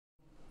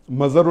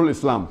Mazharul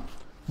Islam,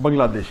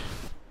 Bangladesh.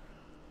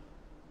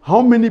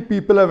 How many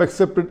people have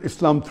accepted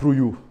Islam through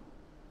you?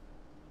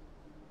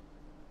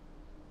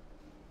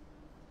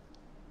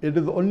 It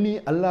is only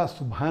Allah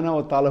subhanahu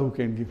wa ta'ala who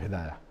can give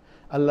hidayah.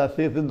 Allah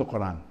says in the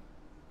Quran,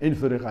 in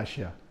Surah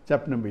Ghashiyah,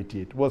 chapter number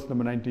 88, verse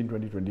number 19,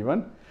 20,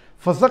 21,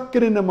 فَذَكِّرْ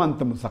إِنَّمَا أَنْتَ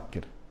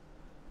مُذَكِّرٌ.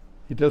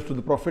 He tells to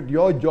the Prophet,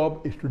 your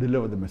job is to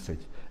deliver the message.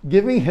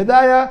 Giving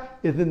hidayah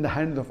is in the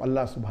hands of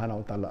Allah subhanahu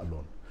wa ta'ala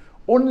alone.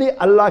 Only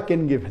Allah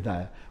can give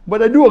hidayah.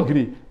 But I do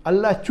agree,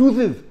 Allah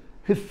chooses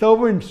His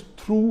servants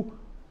through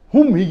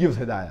whom He gives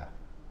hidayah.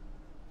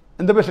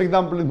 And the best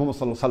example is Muhammad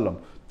sallallahu alaihi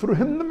wasallam. Through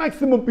him the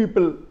maximum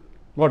people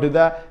got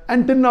hidayah.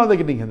 Until now they're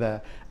getting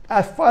hidayah.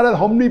 As far as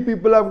how many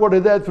people have got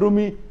hidayah through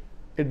me,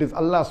 it is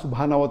Allah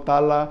subhanahu wa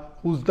ta'ala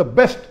who's the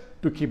best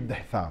to keep the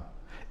hisab.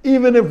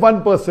 Even if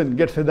one person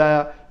gets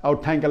hidayah, I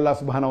would thank Allah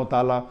subhanahu wa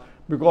ta'ala,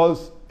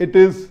 because it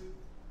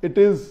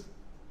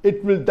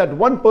will, that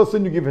one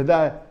person you give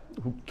hidayah,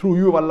 through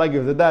you Allah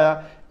gives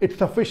hidayah, it's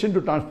sufficient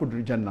to transport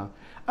to Jannah.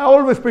 I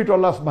always pray to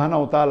Allah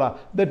subhanahu wa ta'ala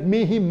that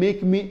may He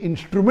make me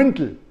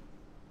instrumental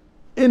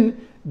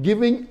in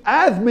giving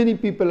as many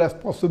people as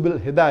possible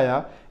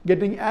hidayah,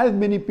 getting as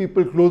many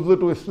people closer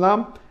to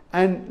Islam,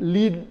 and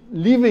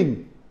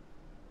leaving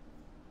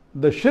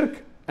the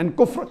shirk and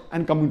kufr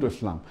and coming to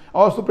Islam. I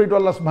also pray to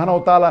Allah subhanahu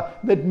wa ta'ala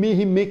that may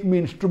He make me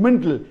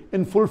instrumental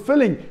in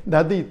fulfilling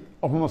the hadith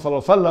of Muhammad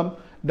sallallahu alaihi wasallam,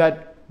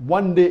 that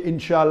one day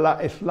inshallah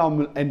Islam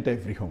will enter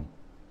every home.